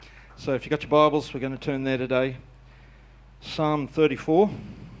So if you've got your Bibles, we're going to turn there today. Psalm 34. And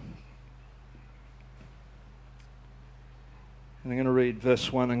I'm going to read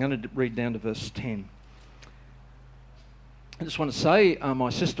verse 1. I'm going to read down to verse 10. I just want to say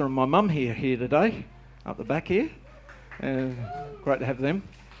my sister and my mum here today, up the back here. Great to have them.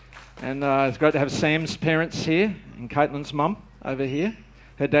 And it's great to have Sam's parents here and Caitlin's mum over here.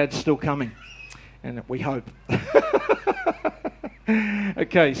 Her dad's still coming, and we hope.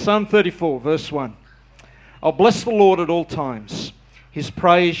 Okay, Psalm 34, verse 1. I'll bless the Lord at all times. His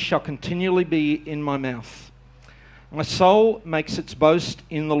praise shall continually be in my mouth. My soul makes its boast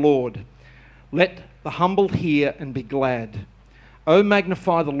in the Lord. Let the humble hear and be glad. O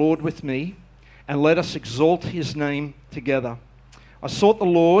magnify the Lord with me, and let us exalt his name together. I sought the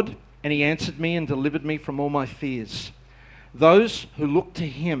Lord, and he answered me and delivered me from all my fears. Those who look to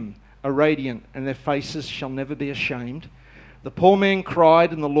him are radiant, and their faces shall never be ashamed. The poor man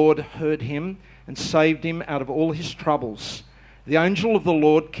cried, and the Lord heard him and saved him out of all his troubles. The angel of the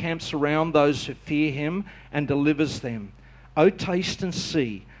Lord camps around those who fear him and delivers them. O taste and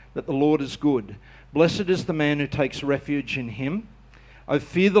see that the Lord is good. Blessed is the man who takes refuge in him. O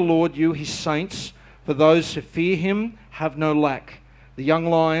fear the Lord, you his saints, for those who fear him have no lack. The young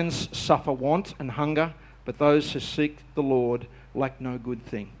lions suffer want and hunger, but those who seek the Lord lack no good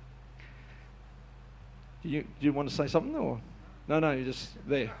thing. Do you want to say something? Or no, you're just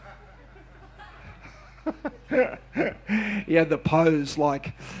there. He had the pose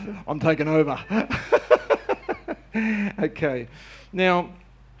like, I'm taking over. Okay. Now,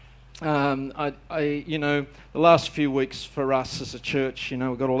 the last few weeks for us as a church,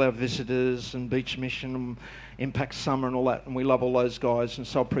 we've got all our visitors and Beach Mission and Impact Summer and all that, and we love all those guys, and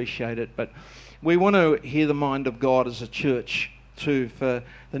so appreciate it. But we want to hear the mind of God as a church too for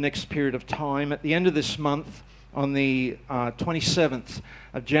the next period of time. At the end of this month, on the 27th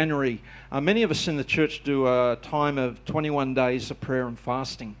of January, many of us in the church do a time of 21 days of prayer and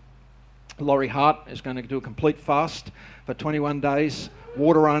fasting. Laurie Hart is going to do a complete fast for 21 days,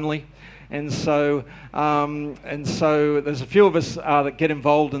 water only. And so there's a few of us that get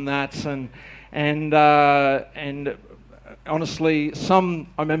involved in that, and honestly, I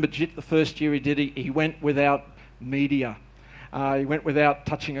remember Jit the first year he did it, he went without media. He went without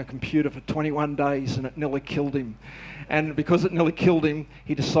touching a computer for 21 days, and it nearly killed him. And because it nearly killed him,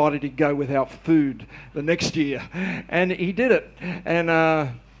 he decided he'd go without food the next year. And he did it. And,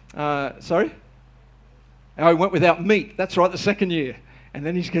 sorry? Oh, he went without meat. That's right, the second year. And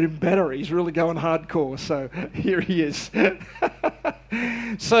then he's getting better. He's really going hardcore. So here he is.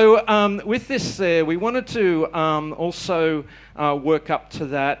 So with this there, we wanted to also work up to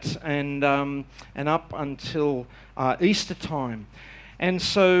that and up until Easter time. And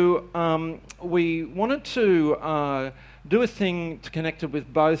so we wanted to do a thing to connect it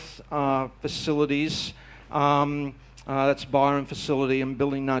with both facilities. That's Byron Facility and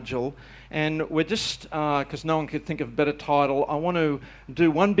Billy Nudgel. And we're just, because no one could think of a better title, I want to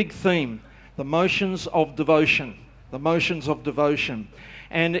do one big theme, the motions of devotion. The motions of devotion.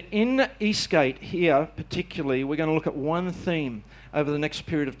 And in Eastgate here particularly, we're going to look at one theme over the next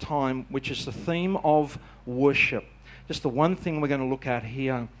period of time, which is the theme of worship. Just the one thing we're going to look at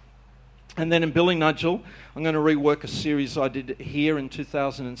here. And then in Billy Nudgel, I'm going to rework a series I did here in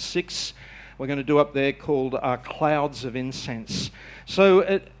 2006. We're going to do up there called Clouds of Incense.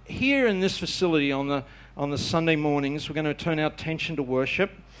 So here in this facility on the Sunday mornings, we're going to turn our attention to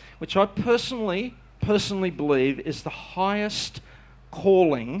worship, which I personally believe is the highest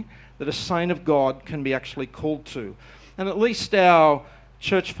calling that a saint of God can be actually called to. And at least our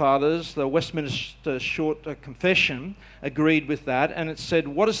church fathers, the Westminster Short Confession, agreed with that, and it said,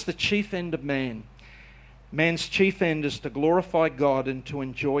 what is the chief end of man? Man's chief end is to glorify God and to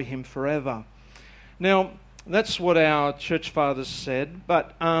enjoy him forever. Now, that's what our church fathers said,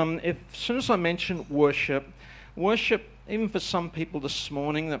 but as soon as I mention worship, even for some people this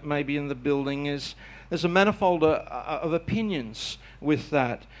morning that may be in the building, there's a manifold of opinions with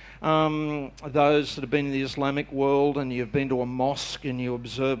that. Those that have been in the Islamic world and you've been to a mosque and you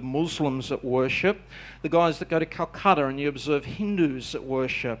observe Muslims at worship, the guys that go to Calcutta and you observe Hindus at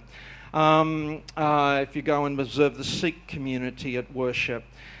worship, if you go and observe the Sikh community at worship.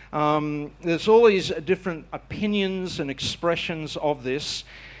 There's all these different opinions and expressions of this,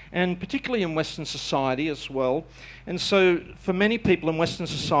 and particularly in Western society as well. And so for many people in Western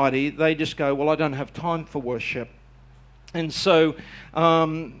society, they just go, well, I don't have time for worship. And so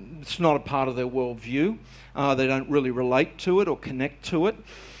it's not a part of their worldview. They don't really relate to it or connect to it.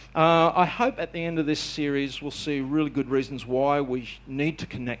 I hope at the end of this series we'll see really good reasons why we need to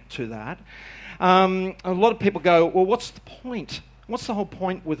connect to that. A lot of people go, well, what's the point? What's the whole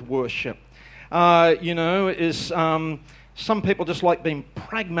point with worship? Some people just like being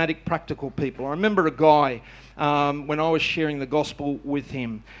pragmatic, practical people. I remember a guy when I was sharing the gospel with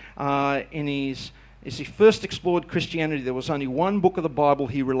him as he first explored Christianity, there was only one book of the Bible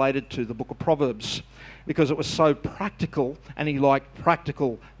he related to, the book of Proverbs, because it was so practical and he liked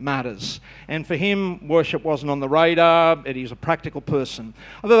practical matters. And for him, worship wasn't on the radar, and he's a practical person.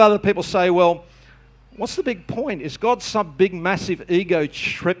 I've had other people say, well, what's the big point? Is God some big, massive ego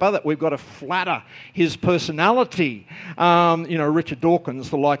tripper that we've got to flatter his personality? Richard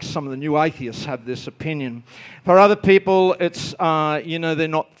Dawkins, the likes some of the new atheists have this opinion. For other people, it's, they're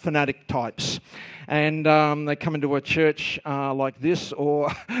not fanatic types. And they come into a church like this,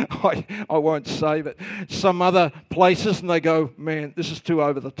 or I won't say, but some other places, and they go, man, this is too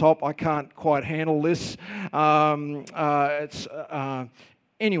over the top. I can't quite handle this.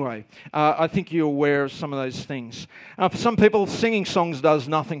 Anyway, I think you're aware of some of those things. For some people, singing songs does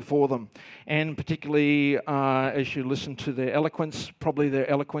nothing for them. And particularly as you listen to their eloquence, probably their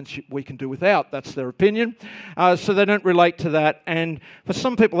eloquence we can do without. That's their opinion. So they don't relate to that. And for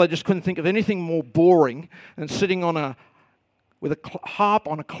some people, they just couldn't think of anything more boring than sitting with a harp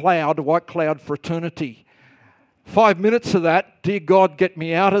on a cloud, a white cloud for eternity. 5 minutes of that, dear God, get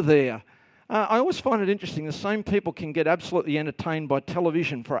me out of there. I always find it interesting, the same people can get absolutely entertained by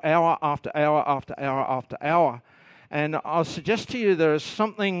television for hour after hour after hour after hour. And I'll suggest to you there is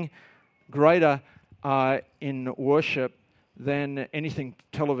something greater in worship than anything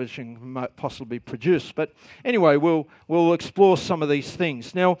television might possibly produce. But anyway, we'll explore some of these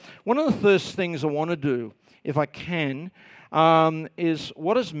things. Now, one of the first things I want to do, if I can, is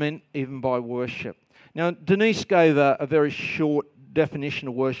what is meant even by worship. Now, Denise gave a very short definition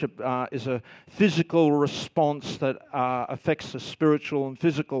of worship is a physical response that affects the spiritual and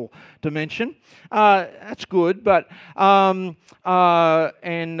physical dimension. That's good, but and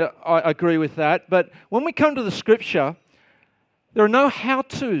I agree with that. But when we come to the Scripture, there are no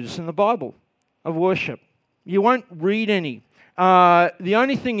how-tos in the Bible of worship. You won't read any. The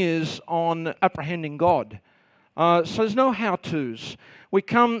only thing is on apprehending God. So there's no how-tos.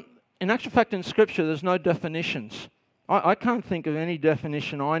 In actual fact, in Scripture, there's no definitions. I can't think of any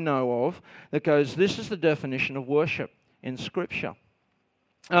definition I know of that goes, this is the definition of worship in Scripture.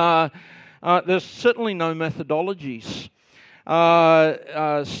 There's certainly no methodologies,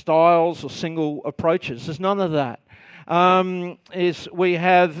 styles or single approaches. There's none of that. We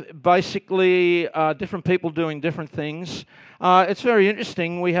have basically different people doing different things. It's very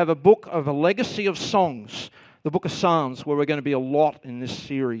interesting. We have a book of a legacy of songs, the book of Psalms, where we're going to be a lot in this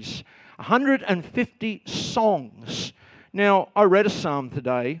series. 150 songs. Now, I read a psalm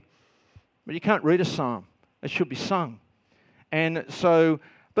today, but you can't read a psalm. It should be sung. And so,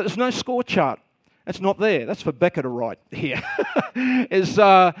 but there's no score chart. It's not there. That's for Becca to write here. Is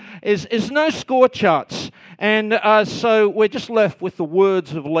no score charts. And so we're just left with the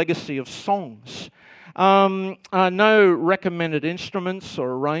words of legacy of songs. No recommended instruments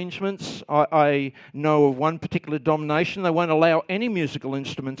or arrangements. I know of one particular denomination, they won't allow any musical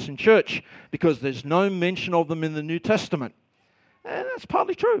instruments in church because there's no mention of them in the New Testament. And that's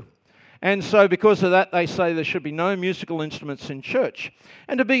partly true. And so because of that, they say there should be no musical instruments in church.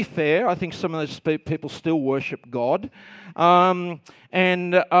 And to be fair, I think some of those people still worship God. But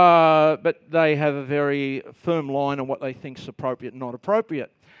they have a very firm line on what they think is appropriate and not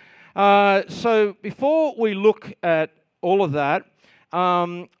appropriate. So before we look at all of that,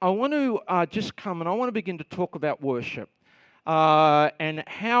 I want to just come and I want to begin to talk about worship and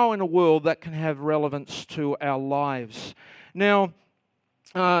how in a world that can have relevance to our lives. Now,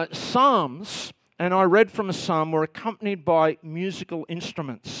 Psalms, and I read from a psalm, were accompanied by musical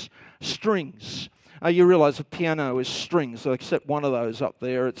instruments, strings. You realise a piano is strings, except one of those up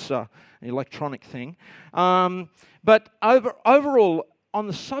there. It's an electronic thing. But overall, on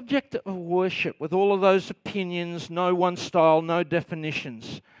the subject of worship, with all of those opinions, no one style, no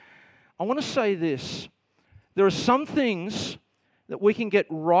definitions, I want to say this. There are some things that we can get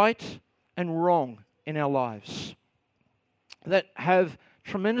right and wrong in our lives that have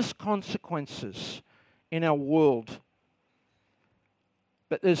tremendous consequences in our world.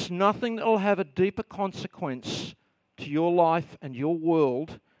 But there's nothing that will have a deeper consequence to your life and your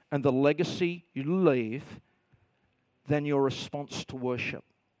world and the legacy you leave than your response to worship.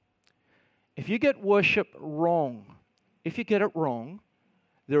 If you get worship wrong,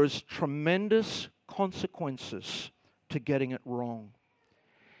 there is tremendous consequences to getting it wrong.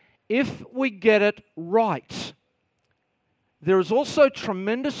 If we get it right, there is also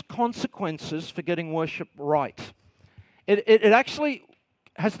tremendous consequences for getting worship right. It actually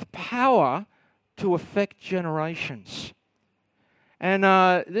has the power to affect generations. And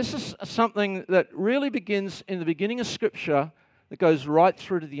this is something that really begins in the beginning of Scripture that goes right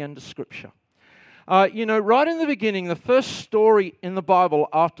through to the end of Scripture. Right in the beginning, the first story in the Bible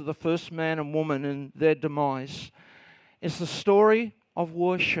after the first man and woman and their demise is the story of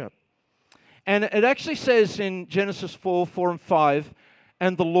worship. And it actually says in Genesis 4 and 5,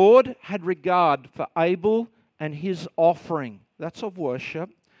 and the Lord had regard for Abel and his offering. That's of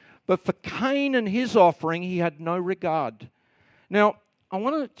worship. But for Cain and his offering, he had no regard. Now, I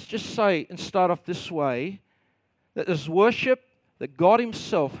want to just say and start off this way, that there's worship that God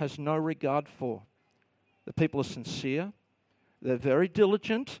himself has no regard for. The people are sincere, they're very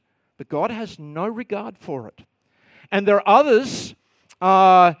diligent, but God has no regard for it. And there are others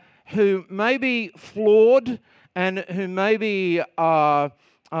who may be flawed and who may be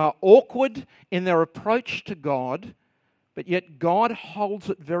awkward in their approach to God, but yet God holds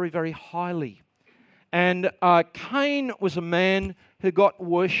it very, very highly. And Cain was a man who got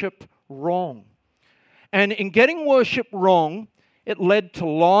worship wrong. And in getting worship wrong, it led to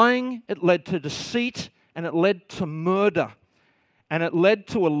lying, it led to deceit, and it led to murder. And it led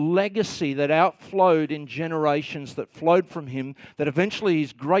to a legacy that outflowed in generations that flowed from him, that eventually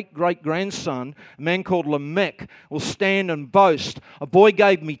his great-great-grandson, a man called Lamech, will stand and boast, "A boy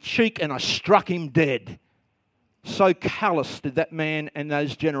gave me cheek and I struck him dead." So callous did that man and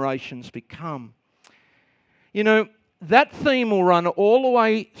those generations become. That theme will run all the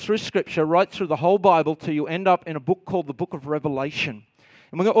way through Scripture, right through the whole Bible, till you end up in a book called the Book of Revelation.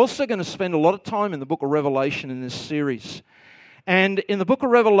 And we're also going to spend a lot of time in the Book of Revelation in this series. And in the Book of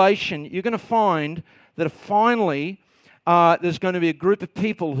Revelation, you're going to find that finally there's going to be a group of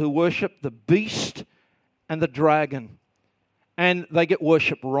people who worship the beast and the dragon. And they get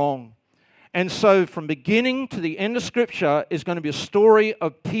worship wrong. And so from beginning to the end of Scripture is going to be a story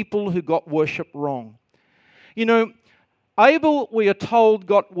of people who got worship wrong. Abel, we are told,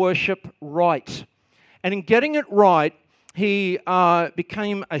 got worship right. And in getting it right, he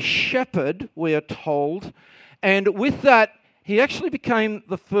became a shepherd, we are told. And with that, he actually became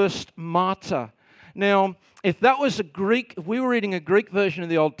the first martyr. Now, if that was if we were reading a Greek version of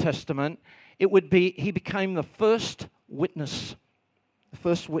the Old Testament, it would be he became the first witness. The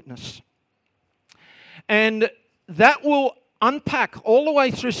first witness. And that will unpack all the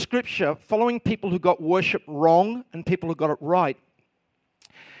way through Scripture, following people who got worship wrong and people who got it right,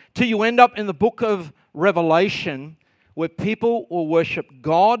 till you end up in the book of Revelation, where people will worship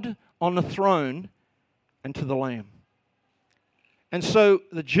God on the throne and to the Lamb. And so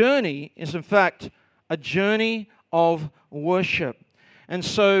the journey is, in fact, a journey of worship. And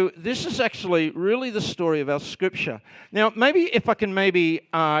so this is actually really the story of our Scripture. Now, maybe if I can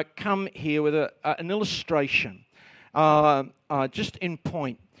come here with an illustration, just in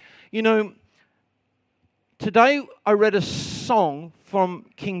point. Today I read a song from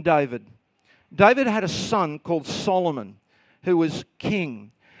King David. David had a son called Solomon, who was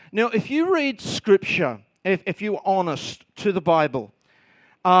king. Now, if you read Scripture, if you're honest to the Bible,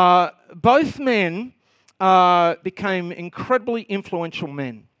 both men became incredibly influential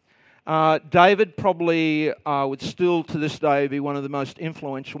men. David probably would still to this day be one of the most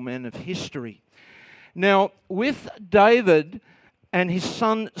influential men of history. Now, with David and his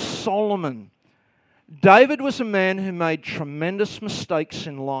son Solomon, David was a man who made tremendous mistakes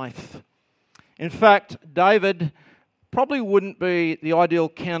in life. In fact, David probably wouldn't be the ideal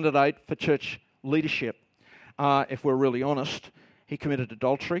candidate for church leadership, if we're really honest. He committed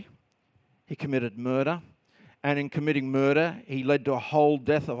adultery, he committed murder, and in committing murder, he led to a whole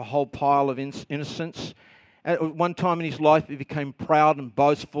death of a whole pile of innocents. At one time in his life, he became proud and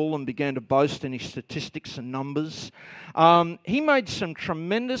boastful and began to boast in his statistics and numbers. He made some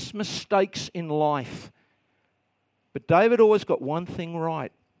tremendous mistakes in life. But David always got one thing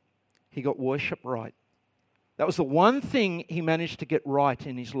right. He got worship right. That was the one thing he managed to get right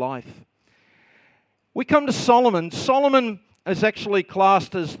in his life. We come to Solomon. Solomon is actually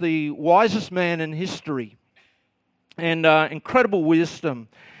classed as the wisest man in history. And incredible wisdom.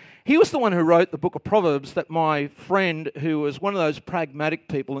 He was the one who wrote the book of Proverbs that my friend, who was one of those pragmatic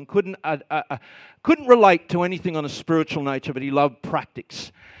people and couldn't relate to anything on a spiritual nature, but he loved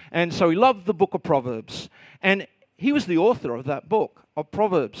practice. And so he loved the book of Proverbs. And he was the author of that book of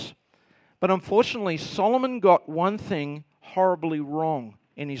Proverbs. But unfortunately, Solomon got one thing horribly wrong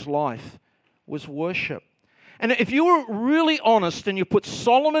in his life, was worship. And if you were really honest and you put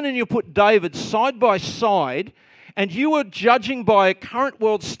Solomon and you put David side by side, and you were judging by current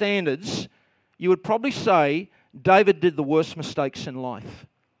world standards, you would probably say David did the worst mistakes in life.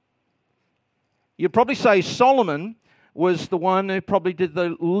 You'd probably say Solomon was the one who probably did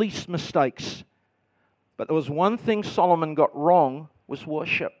the least mistakes. But there was one thing Solomon got wrong, was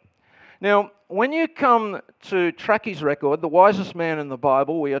worship. Now, when you come to Tracky's record, the wisest man in the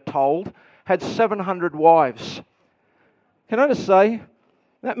Bible, we are told, had 700 wives. Can I just say,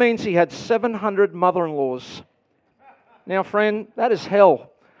 that means he had 700 mother-in-laws. Now, friend, that is hell.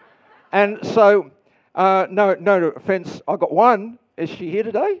 And so, no offense, I got one. Is she here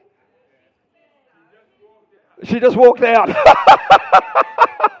today? She just walked out.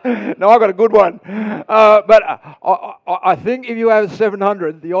 No, I got a good one. But I think if you have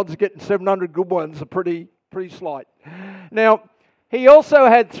 700, the odds of getting 700 good ones are pretty slight. Now, he also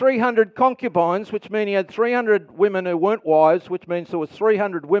had 300 concubines, which means he had 300 women who weren't wives, which means there were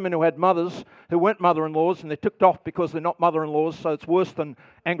 300 women who had mothers who weren't mother-in-laws, and they're ticked off because they're not mother-in-laws, so it's worse than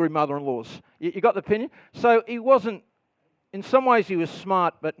angry mother-in-laws. You got the opinion? So he wasn't, in some ways he was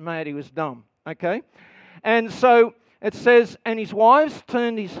smart, but mad he was dumb, okay? And so it says, and his wives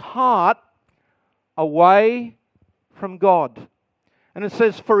turned his heart away from God. And it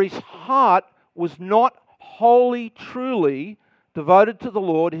says, for his heart was not wholly, truly devoted to the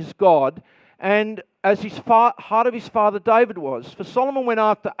Lord his God, and as his heart of his father David was. For Solomon went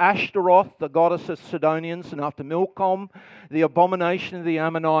after Ashtaroth, the goddess of Sidonians, and after Milcom, the abomination of the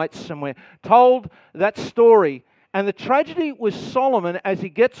Ammonites, and we're told that story. And the tragedy with Solomon, as he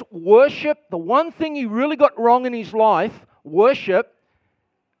gets worship, the one thing he really got wrong in his life, worship,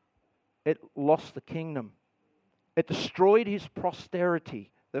 it lost the kingdom. It destroyed his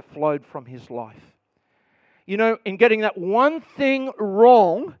posterity that flowed from his life. You know, in getting that one thing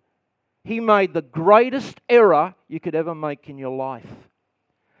wrong, he made the greatest error you could ever make in your life.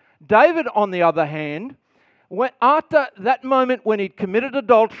 David, on the other hand, after that moment when he'd committed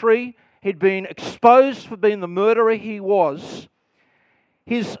adultery, he'd been exposed for being the murderer he was,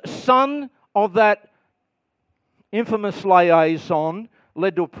 his son of that infamous liaison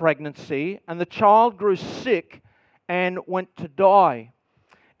led to a pregnancy, and the child grew sick and went to die.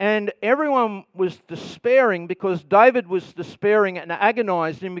 And everyone was despairing because David was despairing and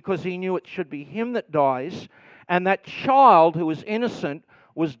agonized him because he knew it should be him that dies, and that child who was innocent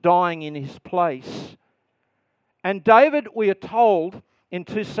was dying in his place. And David, we are told in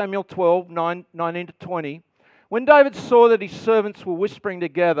 2 Samuel 12, 19 to 20, when David saw that his servants were whispering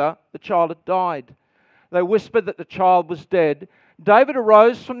together, the child had died. They whispered that the child was dead. David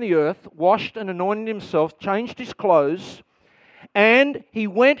arose from the earth, washed and anointed himself, changed his clothes, and he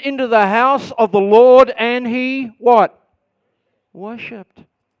went into the house of the Lord and he, what? Worshipped.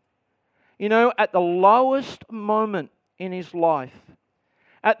 You know, at the lowest moment in his life,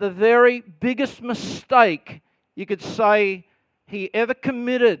 at the very biggest mistake you could say he ever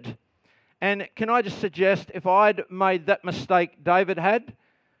committed. And can I just suggest, if I'd made that mistake David had,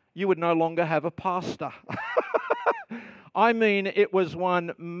 you would no longer have a pastor. I mean, it was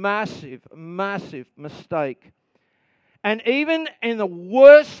one massive, massive mistake. And even in the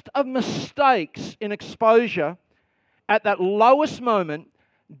worst of mistakes in exposure, at that lowest moment,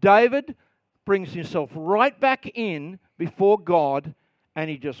 David brings himself right back in before God and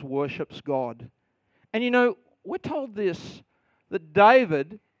he just worships God. And you know, we're told this, that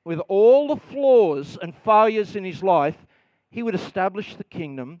David, with all the flaws and failures in his life, he would establish the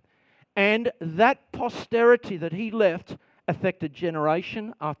kingdom, and that posterity that he left affected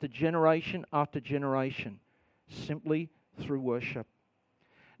generation after generation after generation, simply through worship.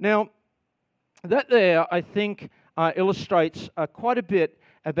 Now, that there, I think, illustrates quite a bit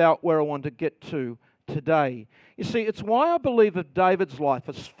about where I want to get to today. You see, it's why I believe that David's life,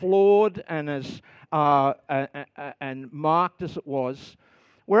 as flawed and as and marked as it was,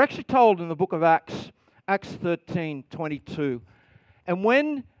 we're actually told in the book of Acts 13:22, and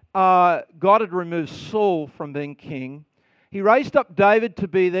when God had removed Saul from being king, he raised up David to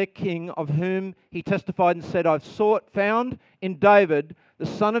be their king, of whom he testified and said, I've found in David, the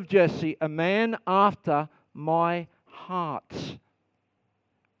son of Jesse, a man after my heart.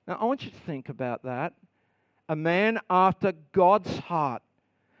 Now, I want you to think about that. A man after God's heart.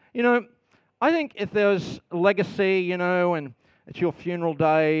 You know, I think if there was a legacy, you know, and it's your funeral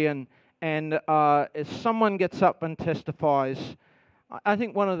day, and if someone gets up and testifies, I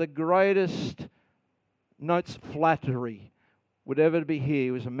think one of the greatest notes of flattery would ever be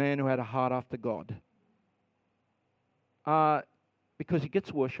here was a man who had a heart after God. Because he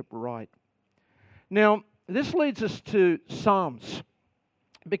gets worship right. Now, this leads us to Psalms.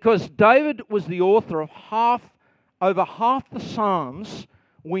 Because David was the author of over half the Psalms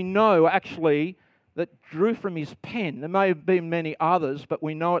we know actually that drew from his pen. There may have been many others, but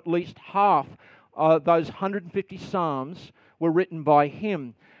we know at least half of those 150 Psalms were written by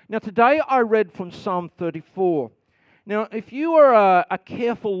him. Now today I read from Psalm 34. Now if you are a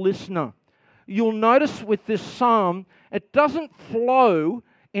careful listener, you'll notice with this psalm, it doesn't flow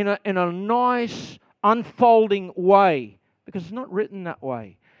in a nice, unfolding way, because it's not written that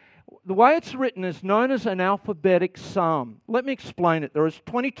way. The way it's written is known as an alphabetic psalm. Let me explain it. There is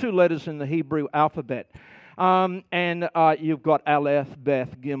 22 letters in the Hebrew alphabet. And you've got Aleph,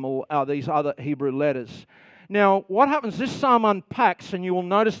 Beth, Gimel, these other Hebrew letters. Now, what happens, this psalm unpacks, and you will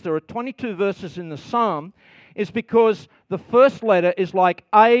notice there are 22 verses in the psalm, is because the first letter is like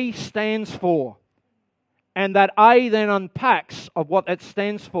A stands for. And that A then unpacks of what that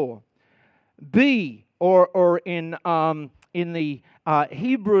stands for. B, or in the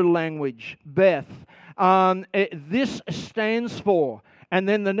Hebrew language, Beth, this stands for. And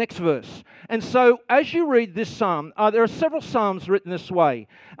then the next verse. And so as you read this psalm, there are several psalms written this way.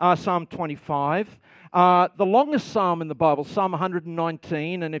 Psalm 25, the longest psalm in the Bible, Psalm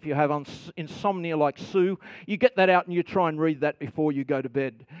 119, and if you have insomnia like Sue, you get that out and you try and read that before you go to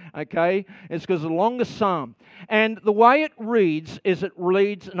bed, okay? It's because it's the longest psalm. And the way it reads is it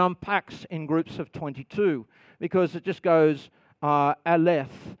reads and unpacks in groups of 22, because it just goes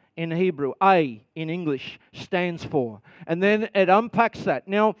Aleph in Hebrew, A in English stands for. And then it unpacks that.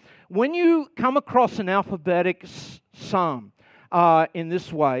 Now, when you come across an alphabetic psalm in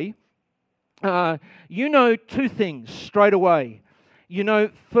this way, you know two things straight away. You know,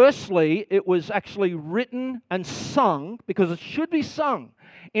 firstly, it was actually written and sung, because it should be sung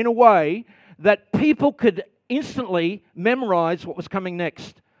in a way that people could instantly memorize what was coming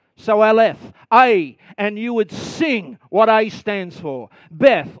next. So Aleph, A, and you would sing what A stands for.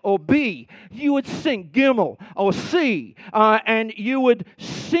 Beth, or B, you would sing Gimel, or C, and you would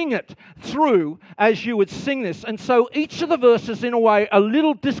sing it through as you would sing this. And so each of the verses, in a way, are a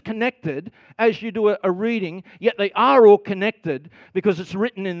little disconnected as you do a reading, yet they are all connected because it's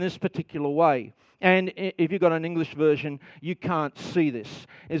written in this particular way. And if you've got an English version, you can't see this.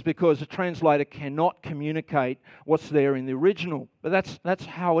 It's because the translator cannot communicate what's there in the original. But that's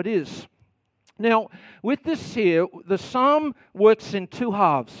how it is. Now, with this here, the psalm works in two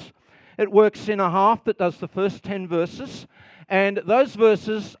halves. It works in a half that does the first 10 verses. And those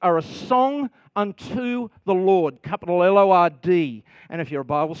verses are a song unto the Lord, capital L-O-R-D. And if you're a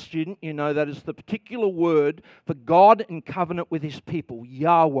Bible student, you know that is the particular word for God in covenant with His people.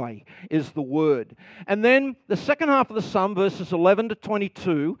 Yahweh is the word. And then the second half of the psalm, verses 11 to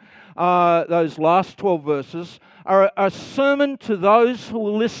 22, those last 12 verses, are a sermon to those who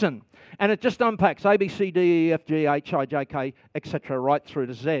will listen. And it just unpacks A, B, C, D, E, F, G, H, I, J, K, etc., right through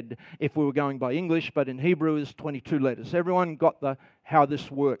to Z, if we were going by English, but in Hebrew is 22 letters. Everyone got how this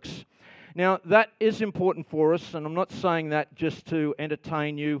works. Now, that is important for us, and I'm not saying that just to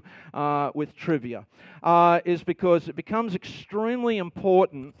entertain you with trivia, is because it becomes extremely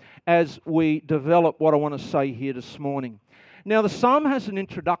important as we develop what I want to say here this morning. Now, the psalm has an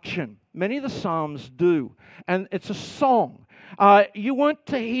introduction. Many of the psalms do, and it's a song. You weren't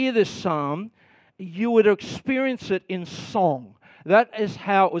to hear this psalm, you would experience it in song. That is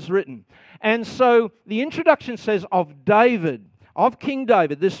how it was written. And so the introduction says of David, of King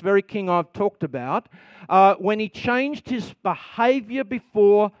David, this very king I've talked about, when he changed his behavior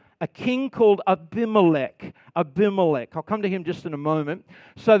before a king called Abimelech. I'll come to him just in a moment.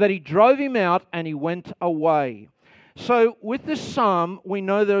 So that he drove him out and he went away. So with this psalm, we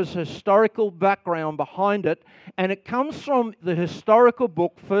know there's a historical background behind it, and it comes from the historical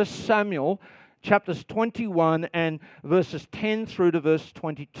book 1 Samuel, chapters 21 and verses 10 through to verse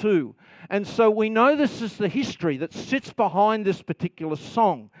 22. And so we know this is the history that sits behind this particular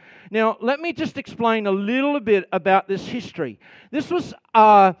song. Now, let me just explain a little bit about this history. This was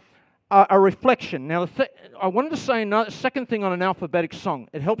a reflection. Now, I wanted to say a second thing on an alphabetic song.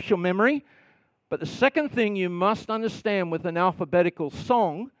 It helps your memory. But the second thing you must understand with an alphabetical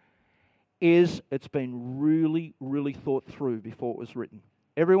song is it's been really, really thought through before it was written.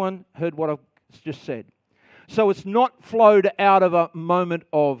 Everyone heard what I've just said. So it's not flowed out of a moment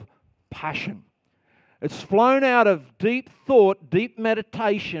of passion. It's flown out of deep thought, deep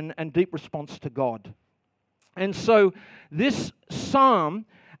meditation, and deep response to God. And so this psalm,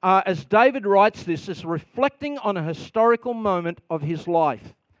 as David writes this, is reflecting on a historical moment of his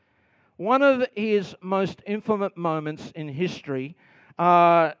life. One of his most infamous moments in history,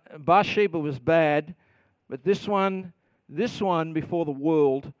 Bathsheba was bad, but this one before the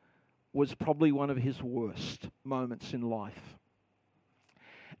world was probably one of his worst moments in life.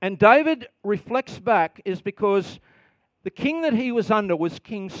 And David reflects back is because the king that he was under was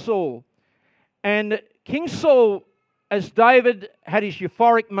King Saul. And King Saul, as David had his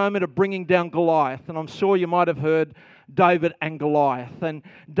euphoric moment of bringing down Goliath, and I'm sure you might have heard David and Goliath. And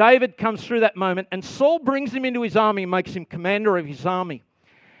David comes through that moment, and Saul brings him into his army and makes him commander of his army.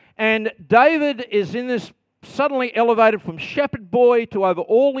 And David is in this, suddenly elevated from shepherd boy to over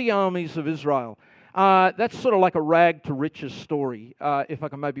all the armies of Israel. That's sort of like a rag to riches story, if I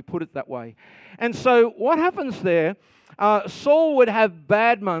can maybe put it that way. And so what happens there, Saul would have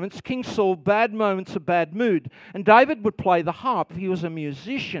bad moments, King Saul, bad moments of bad mood. And David would play the harp. He was a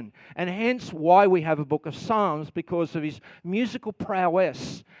musician. And hence why we have a book of Psalms, because of his musical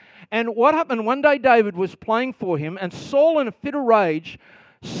prowess. And what happened, one day David was playing for him, and Saul, in a fit of rage,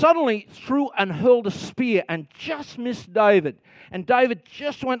 suddenly threw and hurled a spear and just missed David. And David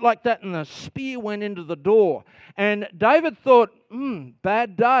just went like that, and the spear went into the door. And David thought,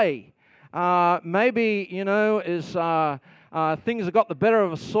 bad day. Maybe, things have got the better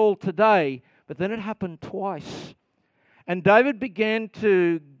of Saul today. But then it happened twice. And David began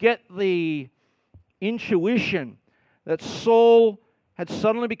to get the intuition that Saul had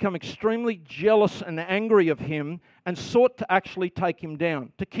suddenly become extremely jealous and angry of him and sought to actually take him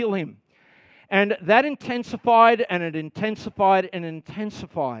down, to kill him. And that intensified, and it intensified and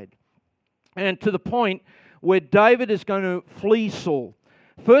intensified. And to the point where David is going to flee Saul.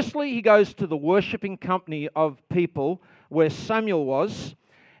 Firstly, he goes to the worshipping company of people where Samuel was,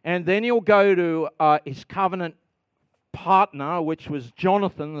 and then he'll go to his covenant partner, which was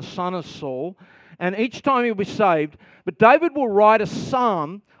Jonathan, the son of Saul, and each time he'll be saved. But David will write a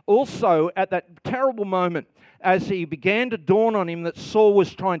psalm also at that terrible moment as he began to dawn on him that Saul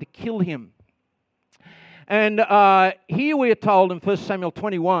was trying to kill him. And here we are told in 1 Samuel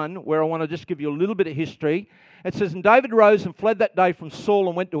 21, where I want to just give you a little bit of history. It says, "And David rose and fled that day from Saul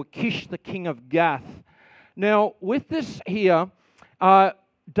and went to Achish the king of Gath." Now, with this here,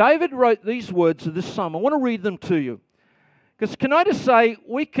 David wrote these words of this psalm. I want to read them to you. Because can I just say,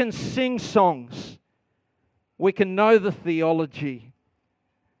 we can sing songs. We can know the theology.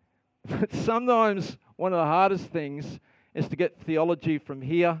 But sometimes one of the hardest things is to get theology from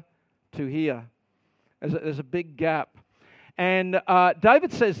here to here. There's a big gap. And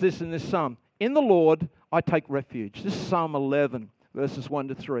David says this in this psalm, "In the Lord I take refuge." This is Psalm 11, verses 1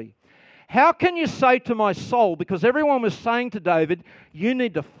 to 3. "How can you say to my soul," because everyone was saying to David, you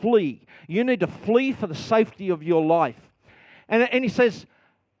need to flee. You need to flee for the safety of your life. And he says,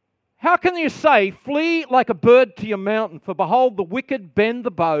 "How can you say, flee like a bird to your mountain? For behold, the wicked bend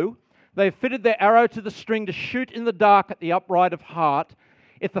the bow. They have fitted their arrow to the string to shoot in the dark at the upright of heart.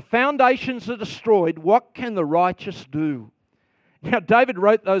 If the foundations are destroyed, what can the righteous do?" Now, David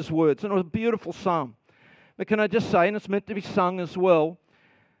wrote those words, and it was a beautiful psalm. But can I just say, and it's meant to be sung as well,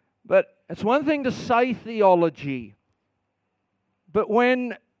 but it's one thing to say theology, but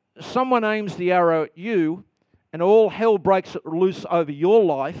when someone aims the arrow at you and all hell breaks loose over your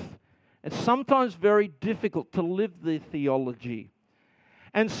life, it's sometimes very difficult to live the theology.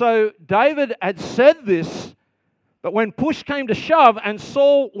 And so David had said this, but when push came to shove and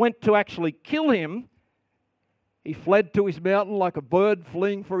Saul went to actually kill him, he fled to his mountain like a bird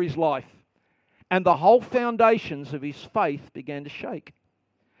fleeing for his life. And the whole foundations of his faith began to shake.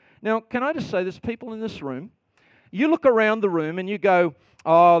 Now, can I just say, there's people in this room, you look around the room and you go,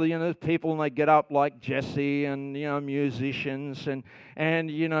 there's people and they get up like Jesse and, musicians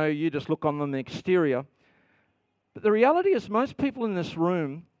and you just look on them the exterior. But the reality is most people in this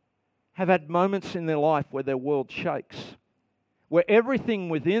room have had moments in their life where their world shakes, where everything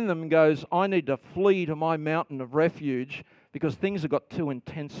within them goes, I need to flee to my mountain of refuge because things have got too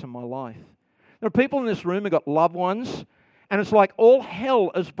intense in my life. There are people in this room who have got loved ones, and it's like all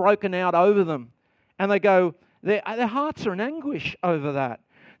hell has broken out over them. And they go, their hearts are in anguish over that.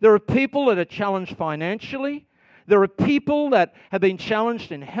 There are people that are challenged financially. There are people that have been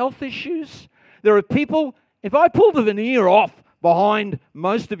challenged in health issues. There are people, if I pull the veneer off behind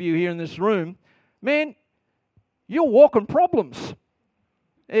most of you here in this room, man, you're walking problems.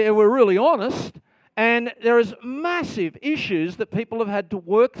 We're really honest. And there is massive issues that people have had to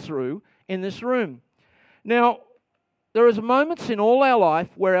work through in this room. Now, there is moments in all our life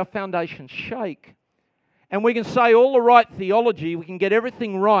where our foundations shake. And we can say all the right theology, we can get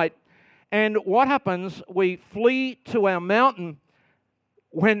everything right. And what happens? We flee to our mountain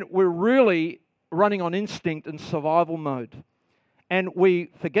when we're really running on instinct and survival mode. And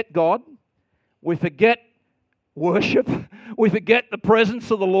we forget God, we forget worship, we forget the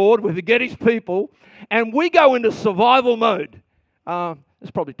presence of the Lord, we forget His people, and we go into survival mode.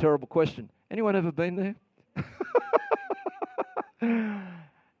 That's probably a terrible question. Anyone ever been there?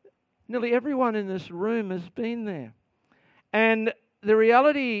 Nearly everyone in this room has been there. And the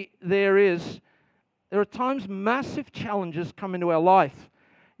reality there is, there are times massive challenges come into our life.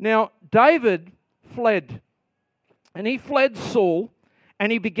 Now, David fled. And he fled Saul,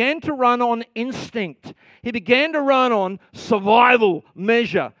 and he began to run on instinct. He began to run on survival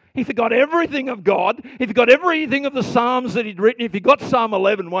measure. He forgot everything of God. He forgot everything of the Psalms that he'd written. He forgot Psalm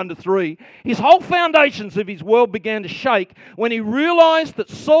 11, 1-3. His whole foundations of his world began to shake when he realized that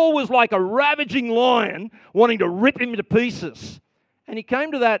Saul was like a ravaging lion wanting to rip him to pieces. And he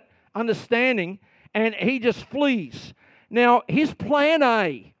came to that understanding, and he just flees. Now, his plan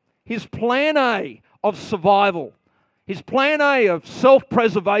A of survival, his plan A of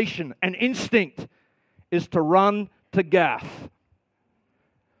self-preservation and instinct is to run to Gath.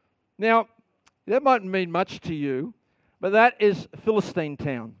 Now, that mightn't mean much to you, but that is Philistine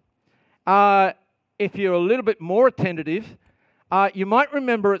town. If you're a little bit more attentive, you might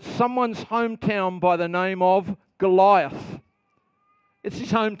remember it's someone's hometown by the name of Goliath. It's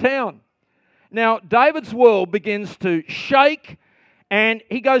his hometown. Now, David's world begins to shake and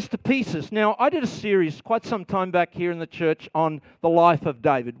he goes to pieces. Now, I did a series quite some time back here in the church on the life of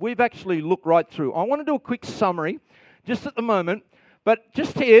David. We've actually looked right through. I want to do a quick summary just at the moment. But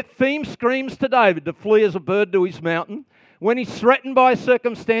just here, theme screams to David to flee as a bird to his mountain. When he's threatened by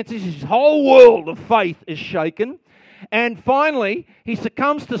circumstances, his whole world of faith is shaken. And finally, he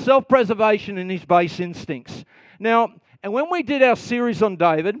succumbs to self-preservation in his base instincts. Now, and when we did our series on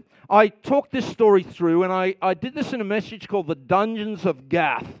David, I talked this story through, and I did this in a message called The Dungeons of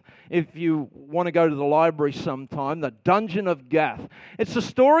Gath. If you want to go to the library sometime, The Dungeon of Gath. It's the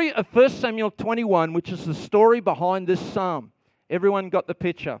story of 1 Samuel 21, which is the story behind this psalm. Everyone got the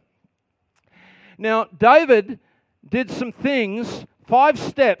picture. Now, David did some things, 5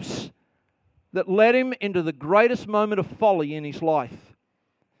 steps, that led him into the greatest moment of folly in his life.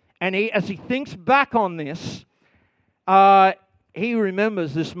 And as he thinks back on this, he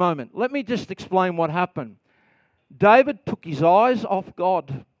remembers this moment. Let me just explain what happened. David took his eyes off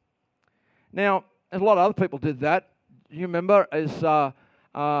God. Now, a lot of other people did that. You remember as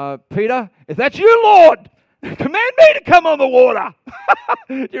Peter, if that's you, Lord, command me to come on the water.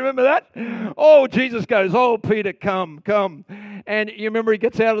 Do you remember that? Oh, Jesus goes, oh, Peter, come. And you remember he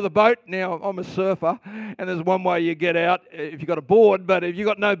gets out of the boat. Now, I'm a surfer, and there's one way you get out if you've got a board, but if you've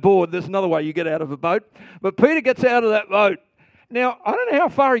got no board, there's another way you get out of a boat. But Peter gets out of that boat. Now, I don't know how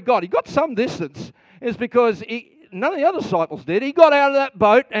far he got. He got some distance. It's because none of the other disciples did. He got out of that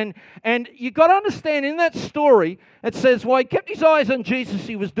boat, and you've got to understand, in that story, it says, well, he kept his eyes on Jesus,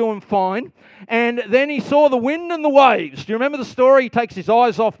 he was doing fine, and then he saw the wind and the waves. Do you remember the story? He takes his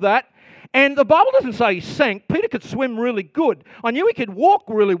eyes off that, and the Bible doesn't say he sank. Peter could swim really good. I knew he could walk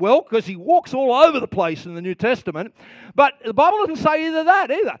really well, because he walks all over the place in the New Testament, but the Bible doesn't say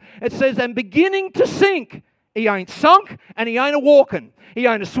either. It says, and beginning to sink. He ain't sunk, and he ain't a-walking. He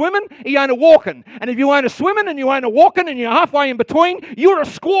ain't a-swimming, he ain't a-walking. And if you ain't a-swimming and you ain't a-walking and you're halfway in between, you're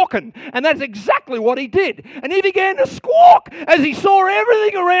a-squawking. And that's exactly what he did. And he began to squawk as he saw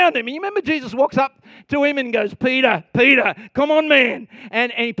everything around him. And you remember Jesus walks up to him and goes, Peter, come on, man.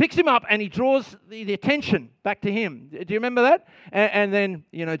 And he picks him up and he draws the attention back to him. Do you remember that? And then,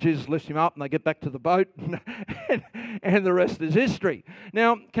 Jesus lifts him up and they get back to the boat and the rest is history.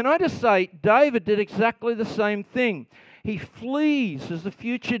 Now, can I just say, David did exactly the same thing. He flees as a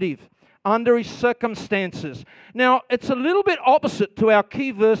fugitive under his circumstances. Now, it's a little bit opposite to our key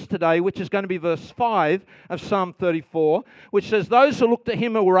verse today, which is going to be verse 5 of Psalm 34, which says, those who look to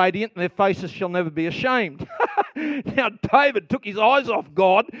him are radiant, and their faces shall never be ashamed. Now, David took his eyes off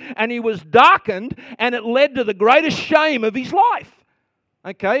God, and he was darkened, and it led to the greatest shame of his life.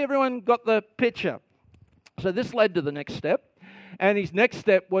 Okay, everyone got the picture? So this led to the next step, and his next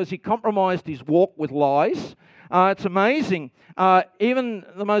step was he compromised his walk with lies. It's amazing. Even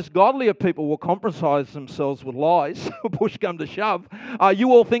the most godly of people will compromise themselves with lies. Push come to shove.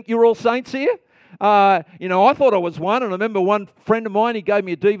 You all think you're all saints here? I thought I was one, and I remember one friend of mine, he gave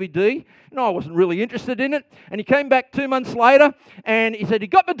me a DVD. I wasn't really interested in it. And he came back 2 months later, and he said, you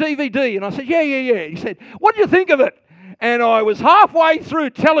got the DVD? And I said, yeah. He said, what do you think of it? And I was halfway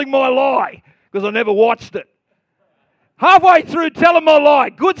through telling my lie, because I never watched it. Halfway through telling my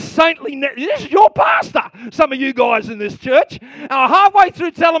lie, good saintly, this is your pastor, some of you guys in this church. Halfway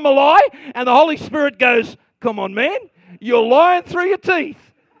through telling my lie, and the Holy Spirit goes, come on, man, you're lying through your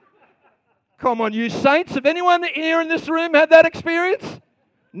teeth. Come on, you saints. Have anyone here in this room had that experience?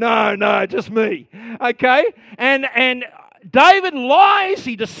 No, just me. Okay? And David lies,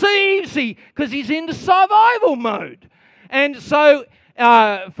 he deceives, because he's into survival mode. And so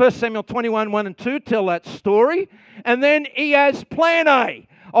 1 Samuel 21, 1 and 2 tell that story. And then he has plan A.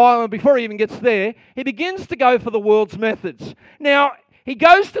 Before he even gets there, he begins to go for the world's methods. Now, he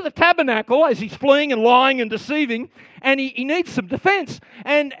goes to the tabernacle as he's fleeing and lying and deceiving, and he needs some defense.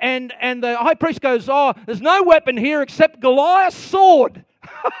 And the high priest goes, there's no weapon here except Goliath's sword.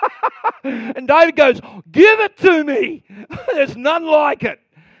 And David goes, give it to me. There's none like it.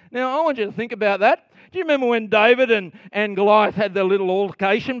 Now, I want you to think about that. Do you remember when David and Goliath had their little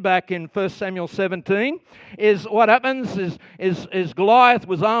altercation back in 1 Samuel 17? Is what happens is Goliath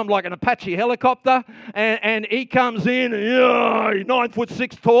was armed like an Apache helicopter, and he comes in, and he's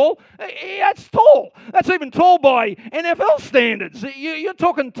 9'6" tall. That's tall. That's even tall by NFL standards. You're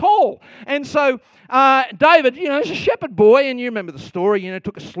talking tall. And so David, he's a shepherd boy, and you remember the story,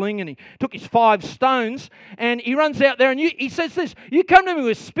 took a sling and he took his 5 stones, and he runs out there and he says this, "You come to me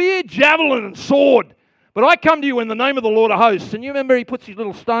with spear, javelin, and sword, but I come to you in the name of the Lord of hosts." And you remember he puts his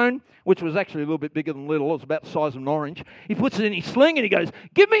little stone, which was actually a little bit bigger than little, it was about the size of an orange. He puts it in his sling and he goes,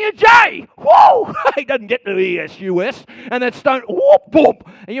 "Give me a J!" Whoa! He doesn't get to ESUS. And that stone, whoop, whoop.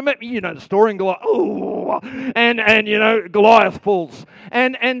 And you know the story, and Goliath, ooh, and Goliath falls.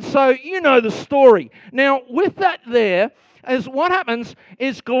 And so you know the story. Now, with that there, as what happens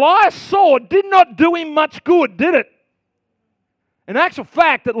is Goliath's sword did not do him much good, did it? In actual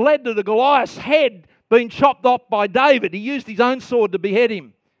fact, it led to the Goliath's head being chopped off by David. He used his own sword to behead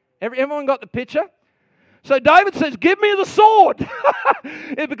him. Everyone got the picture? So David says, "Give me the sword."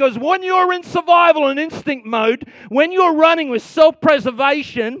 Because when you're in survival and instinct mode, when you're running with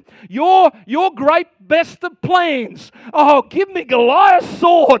self-preservation, your great best of plans, "Oh, give me Goliath's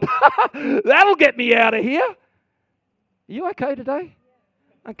sword." That'll get me out of here. Are you okay today?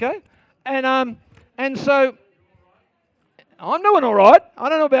 Okay. And so I'm doing all right. I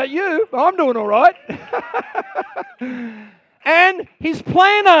don't know about you, but I'm doing all right. And his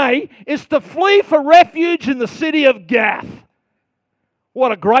plan A is to flee for refuge in the city of Gath.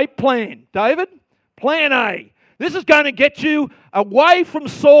 What a great plan, David. Plan A. This is going to get you away from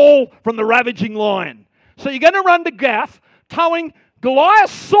Saul, from the ravaging lion. So you're going to run to Gath, towing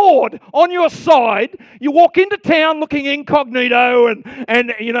Goliath's sword on your side. You walk into town looking incognito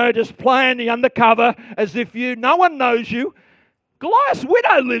and just playing the undercover as if no one knows you. Goliath's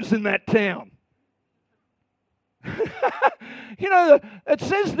widow lives in that town. It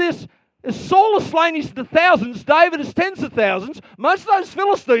says this, Saul has slain his thousands, David is tens of thousands. Most of those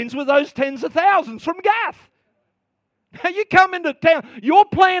Philistines were those tens of thousands from Gath. Now you come into town, your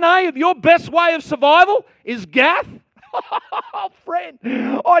plan A of your best way of survival is Gath. Oh, friend,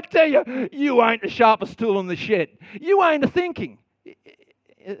 I tell you, you ain't the sharpest tool in the shed. You ain't thinking.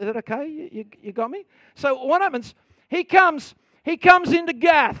 Is that okay? You got me? So what happens? He comes into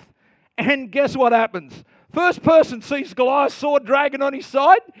Gath, and guess what happens? First person sees Goliath's sword dragging on his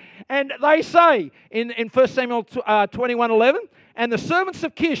side, and they say in 1 Samuel 21:11, "And the servants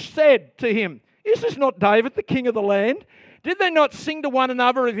of Kish said to him, 'Is this not David, the king of the land? Did they not sing to one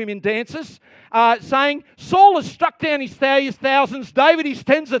another of him in dances, saying, Saul has struck down his thousands, David his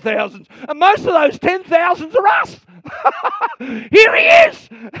tens of thousands, and most of those 10,000s are us.' Here he is!"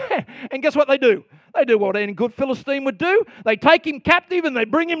 And guess what they do? They do what any good Philistine would do. They take him captive and they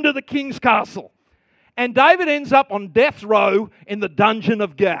bring him to the king's castle. And David ends up on death row in the dungeon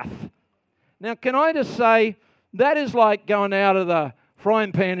of Gath. Now, can I just say, that is like going out of the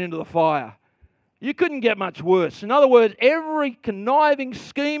frying pan into the fire. You couldn't get much worse. In other words, every conniving,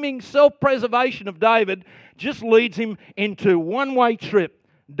 scheming self-preservation of David just leads him into one-way trip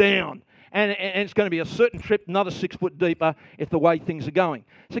down. And it's going to be a certain trip, another 6 foot deeper, if the way things are going.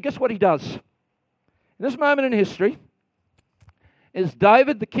 So guess what he does? In this moment in history, is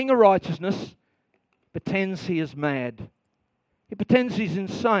David, the king of righteousness, pretends he is mad. He pretends he's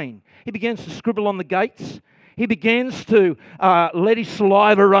insane. He begins to scribble on the gates. He begins to let his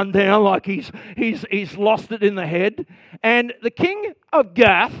saliva run down like he's lost it in the head. And the king of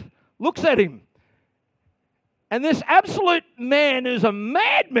Gath looks at him. And this absolute man who's a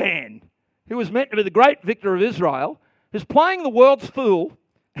madman, who was meant to be the great victor of Israel, is playing the world's fool,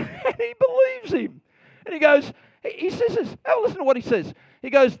 and he believes him. And he says this. Oh, listen to what he says. He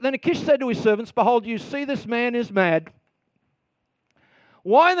goes, "Then Achish said to his servants, 'Behold, you see this man is mad.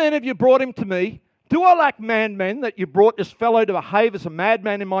 Why then have you brought him to me? Do I lack madmen that you brought this fellow to behave as a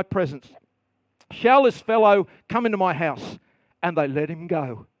madman in my presence? Shall this fellow come into my house?' And they let him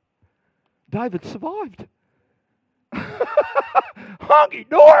go." David survived.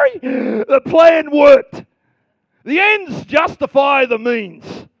 Honky-dory! The plan worked. The ends justify the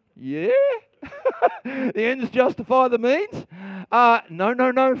means. Yeah? The ends justify the means?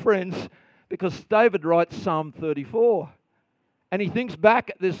 No, friends. Because David writes Psalm 34. And he thinks back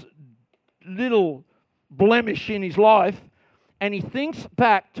at this little blemish in his life, and he thinks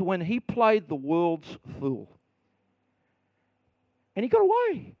back to when he played the world's fool. And he got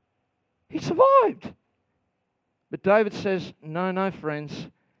away. He survived. But David says, no, friends.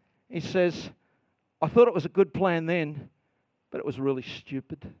 He says, "I thought it was a good plan then, but it was really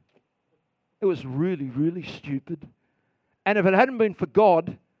stupid. It was really, really stupid. And if it hadn't been for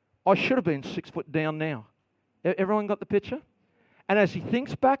God, I should have been 6 foot down now. Everyone got the picture? And as he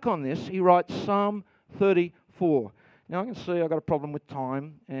thinks back on this, he writes Psalm 34. Now I can see I've got a problem with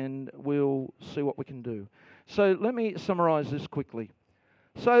time, and we'll see what we can do. So let me summarize this quickly.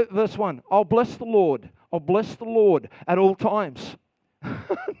 So verse 1, I'll bless the Lord. I'll bless the Lord at all times.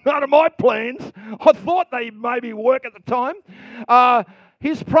 None of my plans. I thought they maybe work at the time.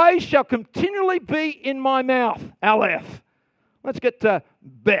 His praise shall continually be in my mouth. Aleph. Let's get to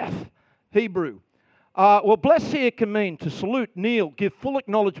Beth, Hebrew. Well, bless here can mean to salute, kneel, give full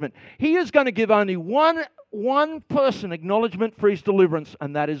acknowledgement. He is going to give only one person acknowledgement for his deliverance,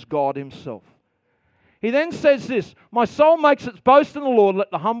 and that is God himself. He then says this, my soul makes its boast in the Lord, let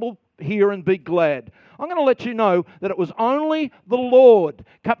the humble hear and be glad. I'm going to let you know that it was only the Lord,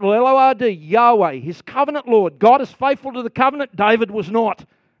 capital L-O-R-D, Yahweh, his covenant Lord. God is faithful to the covenant. David was not.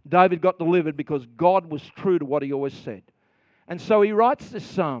 David got delivered because God was true to what he always said. And so he writes this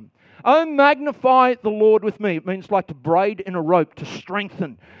psalm. Oh, magnify the Lord with me. It means like to braid in a rope, to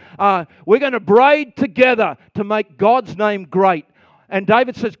strengthen. We're going to braid together to make God's name great. And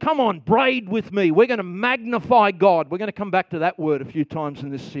David says, come on, braid with me. We're going to magnify God. We're going to come back to that word a few times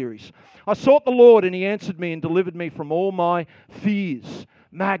in this series. I sought the Lord and he answered me and delivered me from all my fears.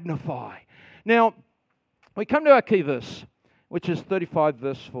 Magnify. Now, we come to our key verse, which is 35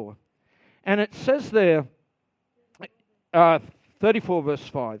 verse 4. And it says there, 34 verse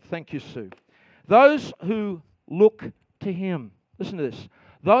 5. Thank you, Sue. Those who look to him. Listen to this.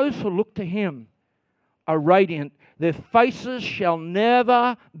 Those who look to him are radiant. Their faces shall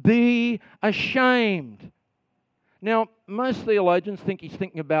never be ashamed. Now, most theologians think he's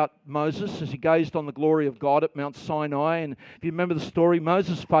thinking about Moses as he gazed on the glory of God at Mount Sinai. And if you remember the story,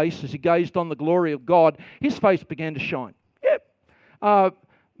 Moses' face, as he gazed on the glory of God, his face began to shine. Yep.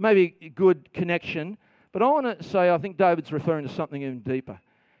 Maybe a good connection. But I want to say I think David's referring to something even deeper.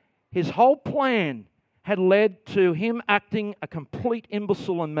 His whole plan had led to him acting a complete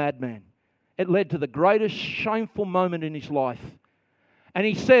imbecile and madman. It led to the greatest shameful moment in his life. And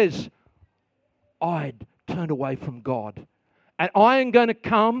he says, I'd turned away from God. And I am going to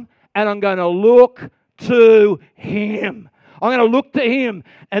come and I'm going to look to him. I'm going to look to him.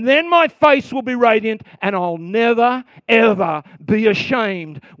 And then my face will be radiant and I'll never, ever be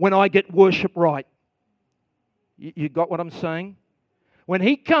ashamed when I get worship right. You got what I'm saying? When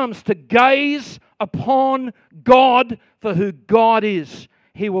he comes to gaze upon God for who God is,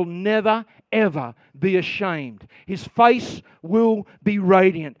 he will never, ever be ashamed. His face will be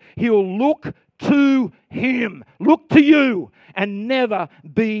radiant. He'll look to him, look to you, and never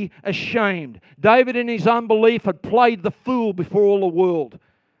be ashamed. David in his unbelief had played the fool before all the world.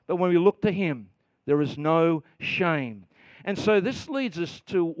 But when we look to him, there is no shame. And so this leads us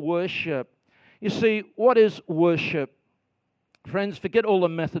to worship. You see, what is worship? Friends, forget all the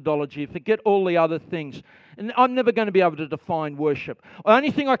methodology, forget all the other things. And I'm never going to be able to define worship. The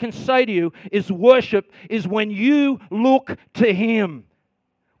only thing I can say to you is worship is when you look to him.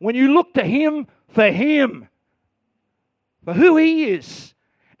 When you look to him, for who he is.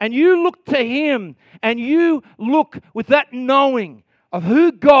 And you look to him, and you look with that knowing of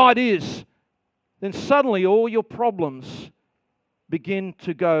who God is, then suddenly all your problems begin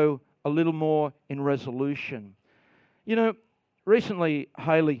to go a little more in resolution. You know, recently,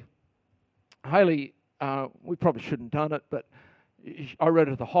 Hayley, we probably shouldn't have done it, but I read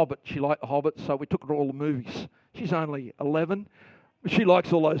her The Hobbit. She liked The Hobbit, so we took her to all the movies. She's only 11. She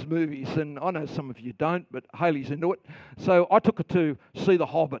likes all those movies, and I know some of you don't, but Hayley's into it. So I took her to see The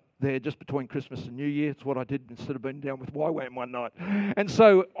Hobbit there just between Christmas and New Year. It's what I did instead of being down with YWAM one night. And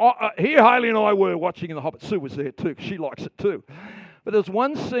so here Hayley and I were watching The Hobbit. Sue was there too, because she likes it too. But there's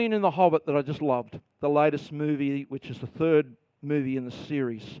one scene in The Hobbit that I just loved, the latest movie, which is the third movie in the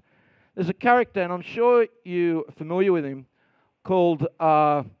series. There's a character, and I'm sure you're familiar with him, called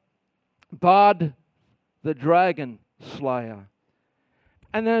Bard the Dragon Slayer.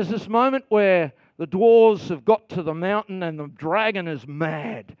 And there's this moment where the dwarves have got to the mountain and the dragon is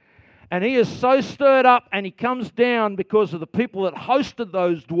mad. And he is so stirred up and he comes down because of the people that hosted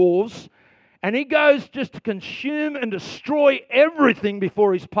those dwarves. And he goes just to consume and destroy everything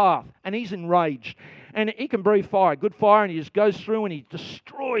before his path. And he's enraged. And he can breathe fire, good fire, and he just goes through and he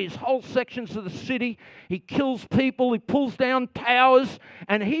destroys whole sections of the city. He kills people, he pulls down towers,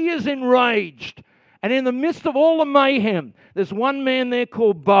 and he is enraged. And in the midst of all the mayhem, there's one man there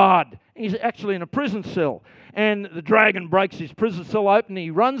called Bard. He's actually in a prison cell. And the dragon breaks his prison cell open, he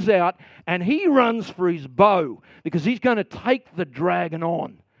runs out, and he runs for his bow because he's going to take the dragon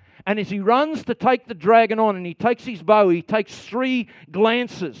on. And as he runs to take the dragon on and he takes his bow, he takes 3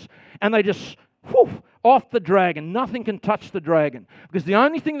 glances, and they just off the dragon. Nothing can touch the dragon, because the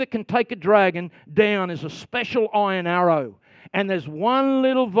only thing that can take a dragon down is a special iron arrow. And there's one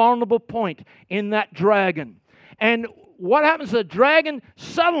little vulnerable point in that dragon. And what happens? The dragon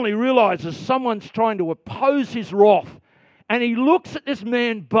suddenly realizes someone's trying to oppose his wrath. And he looks at this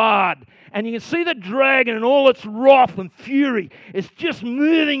man, Bard, and you can see the dragon in all its wrath and fury is just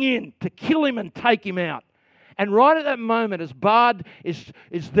moving in to kill him and take him out. And right at that moment, as Bard is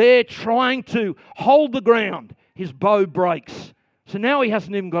there trying to hold the ground, his bow breaks. So now he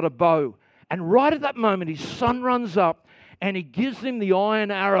hasn't even got a bow. And right at that moment, his son runs up and he gives him the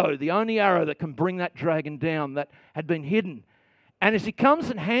iron arrow, the only arrow that can bring that dragon down that had been hidden. And as he comes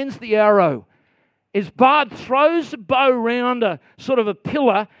and hands the arrow, as Bard throws the bow round a sort of a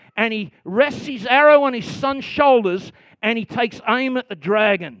pillar and he rests his arrow on his son's shoulders and he takes aim at the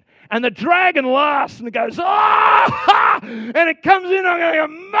dragon. And the dragon laughs and it goes, ah! And it comes in, I'm going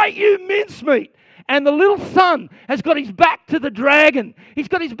to make you mincemeat. And the little son has got his back to the dragon. He's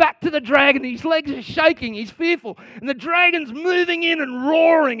got his back to the dragon. His legs are shaking. He's fearful. And the dragon's moving in and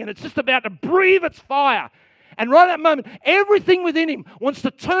roaring and it's just about to breathe its fire. And right at that moment, everything within him wants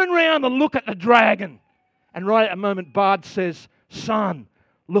to turn around and look at the dragon. And right at that moment, Bard says, son,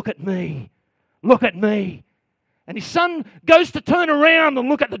 look at me. Look at me. And his son goes to turn around and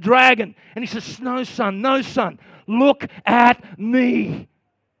look at the dragon. And he says, no, son, look at me.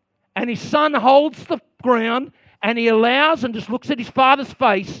 And his son holds the ground and he allows and just looks at his father's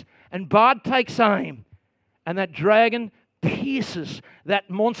face. And Bard takes aim. And that dragon pierces that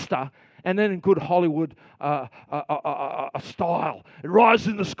monster. And then in good Hollywood style, it rises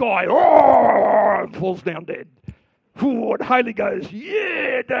in the sky and falls down dead. Ooh, and Haley goes,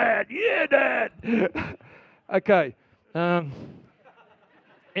 yeah, Dad, yeah, Dad. Okay.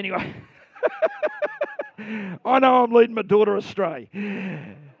 Anyway, I know I'm leading my daughter astray.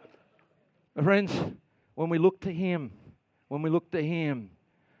 Friends, when we look to Him,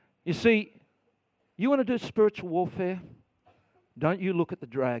 you see, you want to do spiritual warfare? Don't you look at the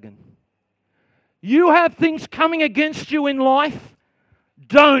dragon. You have things coming against you in life.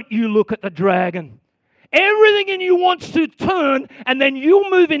 Don't you look at the dragon. Everything in you wants to turn and then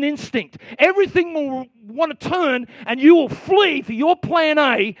you'll move in instinct. Everything will want to turn and you will flee for your plan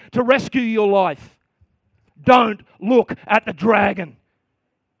A to rescue your life. Don't look at the dragon.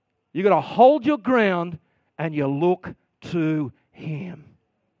 You've got to hold your ground and you look to Him.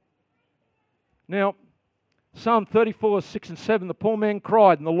 Now, Psalm 34, 6 and 7, the poor man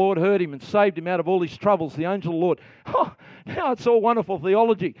cried and the Lord heard him and saved him out of all his troubles, the angel of the Lord. Oh, now it's all wonderful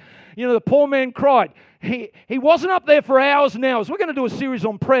theology. You know, the poor man cried. He wasn't up there for hours and hours. We're going to do a series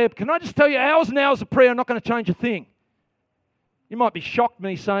on prayer. Can I just tell you, hours and hours of prayer are not going to change a thing. You might be shocked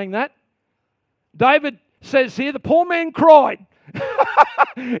me saying that. David says here, the poor man cried.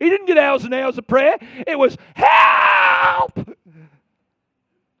 He didn't get hours and hours of prayer. It was, help!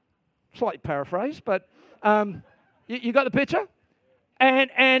 Slightly paraphrased, but you got the picture?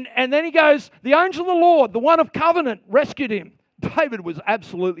 And then he goes, the angel of the Lord, the one of covenant, rescued him. David was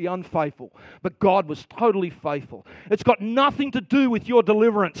absolutely unfaithful, but God was totally faithful. It's got nothing to do with your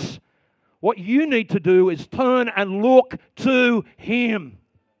deliverance. What you need to do is turn and look to Him.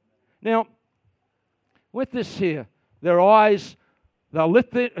 Now, with this here, their eyes, they'll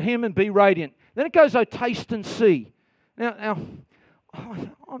lift Him and be radiant. Then it goes, oh, taste and see. Now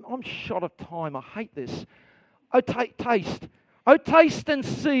I'm short of time. I hate this. Oh, taste. Oh, taste and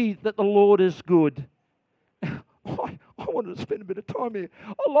see that the Lord is good. I wanted to spend a bit of time here.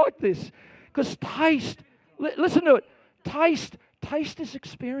 I like this. Because taste, listen to it. Taste is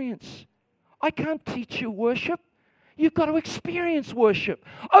experience. I can't teach you worship. You've got to experience worship.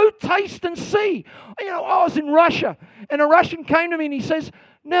 Oh, taste and see. You know, I was in Russia, and a Russian came to me and he says,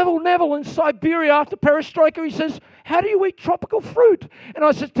 Neville, in Siberia after perestroika, he says, how do you eat tropical fruit? And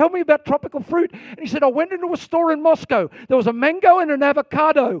I said, tell me about tropical fruit. And he said, I went into a store in Moscow. There was a mango and an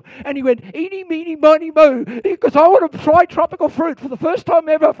avocado. And he went, eeny, meeny, miny, mo, because I want to try tropical fruit for the first time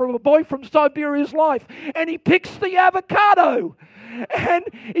ever from a boy from Siberia's life. And he picks the avocado. And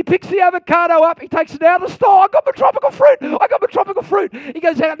he picks the avocado up. He takes it out of the store. I got my tropical fruit. He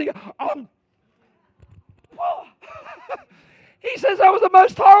goes out and he goes, he says, that was the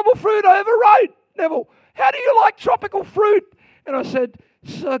most horrible fruit I ever ate. Neville, how do you like tropical fruit? And I said,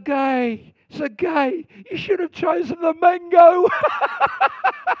 Sergey, you should have chosen the mango.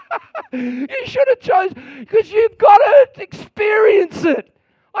 You should have chosen, because you've got to experience it.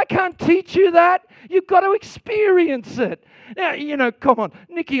 I can't teach you that. You've got to experience it. Now, you know, come on.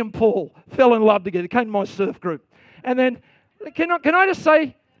 Nicky and Paul fell in love together, came to my surf group. And then, can I just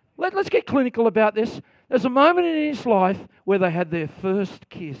say, let's get clinical about this. There's a moment in his life where they had their first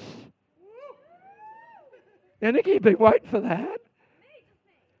kiss. Yeah, Nikki, you've been waiting for that.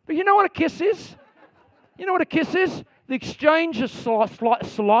 But you know what a kiss is? You know what a kiss is? The exchange of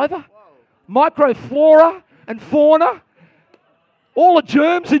saliva, microflora and fauna, all the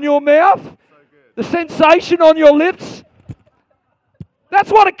germs in your mouth, the sensation on your lips. That's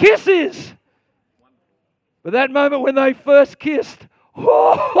what a kiss is. But that moment when they first kissed, I'm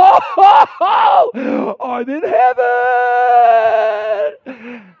in heaven.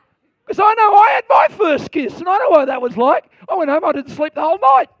 Because I know I had my first kiss, and I know what that was like. I went home, I didn't sleep the whole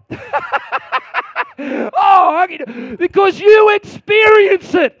night. Because you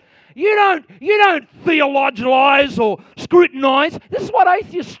experience it. You don't theologize or scrutinize. This is what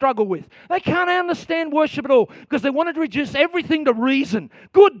atheists struggle with. They can't understand worship at all because they wanted to reduce everything to reason.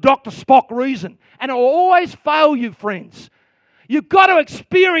 Good Dr. Spock reason. And it will always fail you, friends. You've got to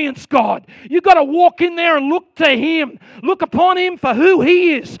experience God. You've got to walk in there and look to Him. Look upon Him for who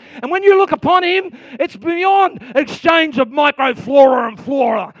He is. And when you look upon Him, it's beyond exchange of microflora and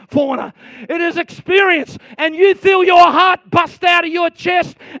fauna. It is experience. And you feel your heart bust out of your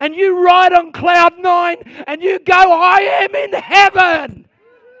chest and you ride on cloud 9 and you go, I am in heaven.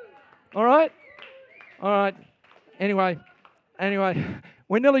 All right? All right. Anyway,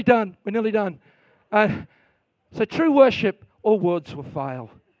 we're nearly done. So true worship, all words will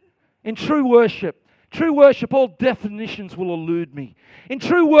fail. In true worship, all definitions will elude me. In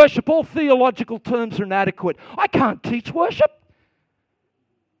true worship, all theological terms are inadequate. I can't teach worship.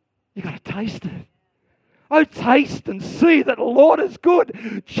 You got to taste it. Oh, taste and see that the Lord is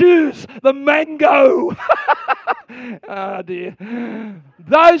good. Choose the mango. Oh, dear.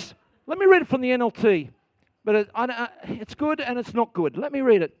 Let me read it from the NLT. But it's good and it's not good. Let me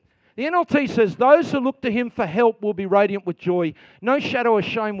read it. The NLT says, those who look to Him for help will be radiant with joy. No shadow of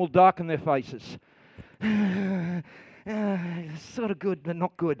shame will darken their faces. Sort of good, but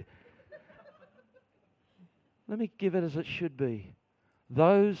not good. Let me give it as it should be.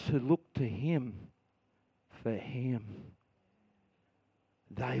 Those who look to Him for Him,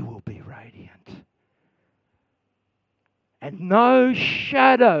 they will be radiant. And no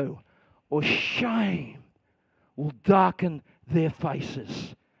shadow or shame will darken their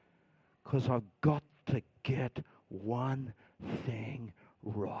faces. Because I've got to get one thing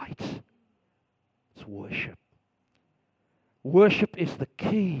right. It's worship. Worship is the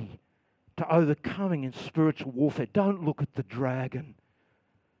key to overcoming in spiritual warfare. Don't look at the dragon.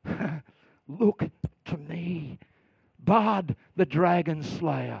 Look to me. Bard, the dragon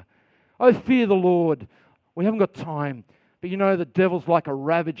slayer. Oh, fear the Lord. We haven't got time. But you know, the devil's like a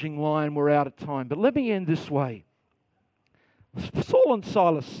ravaging lion. We're out of time. But let me end this way. Saul and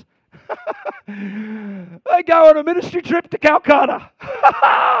Silas. They go on a ministry trip to Calcutta.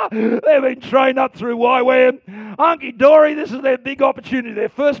 They've been trained up through YWAM. Hunky dory, this is their big opportunity, their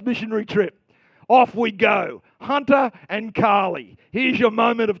first missionary trip. Off we go. Hunter and Carly. Here's your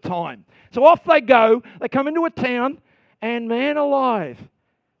moment of time. So off they go. They come into a town, and man alive,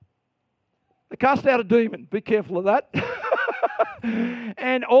 they cast out a demon. Be careful of that.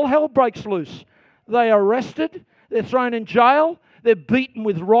 And all hell breaks loose. They are arrested. They're thrown in jail. They're beaten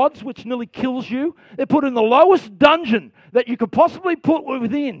with rods, which nearly kills you. They're put in the lowest dungeon that you could possibly put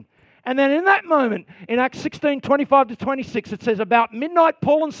within. And then in that moment, in Acts 16, 25 to 26, it says, about midnight,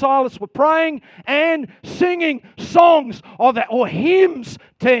 Paul and Silas were praying and singing songs or hymns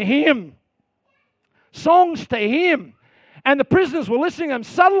to Him. Songs to Him. And the prisoners were listening to them.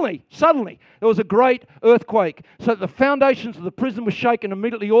 Suddenly, there was a great earthquake. So the foundations of the prison were shaken.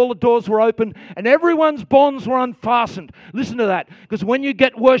 Immediately all the doors were open and everyone's bonds were unfastened. Listen to that. Because when you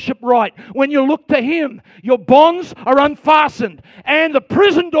get worship right, when you look to Him, your bonds are unfastened and the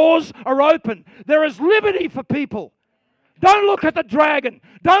prison doors are open. There is liberty for people. Don't look at the dragon.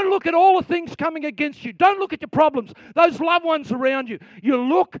 Don't look at all the things coming against you. Don't look at your problems. Those loved ones around you. You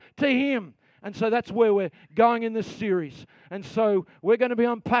look to Him. And so that's where we're going in this series. And so we're going to be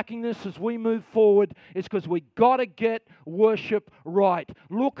unpacking this as we move forward. It's because we got to get worship right.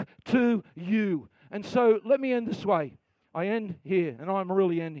 Look to you. And so let me end this way. I end here, and I'm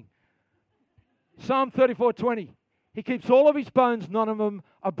really ending. Psalm 34:20. He keeps all of His bones, none of them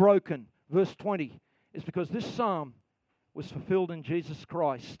are broken. Verse 20 is because this psalm was fulfilled in Jesus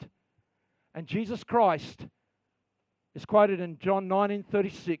Christ. And Jesus Christ is quoted in John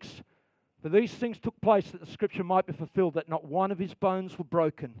 19:36. For these things took place that the scripture might be fulfilled, that not one of His bones were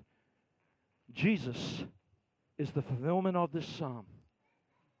broken. Jesus is the fulfillment of this psalm.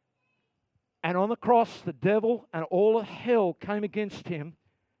 And on the cross, the devil and all of hell came against Him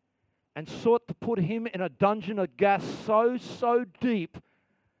and sought to put Him in a dungeon of gas so deep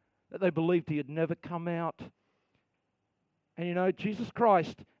that they believed He had never come out. And you know, Jesus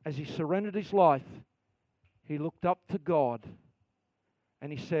Christ, as He surrendered His life, he looked up to God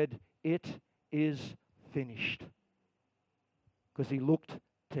and he said, "It is finished." Because he looked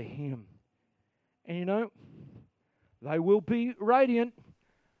to him. And you know, they will be radiant.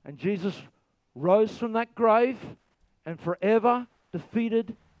 And Jesus rose from that grave and forever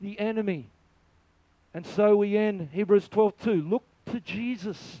defeated the enemy. And so we end Hebrews 12:2. Look to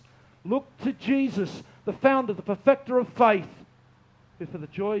Jesus. Look to Jesus, the founder, the perfecter of faith, who for the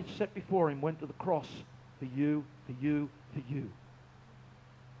joy set before him went to the cross for you, for you, for you.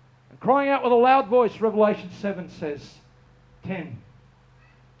 And crying out with a loud voice, Revelation 7 says, 10.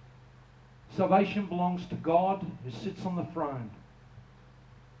 Salvation belongs to God who sits on the throne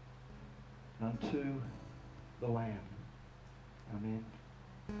and unto the Lamb. Amen.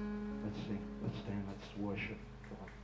 Let's sing, let's stand, let's worship.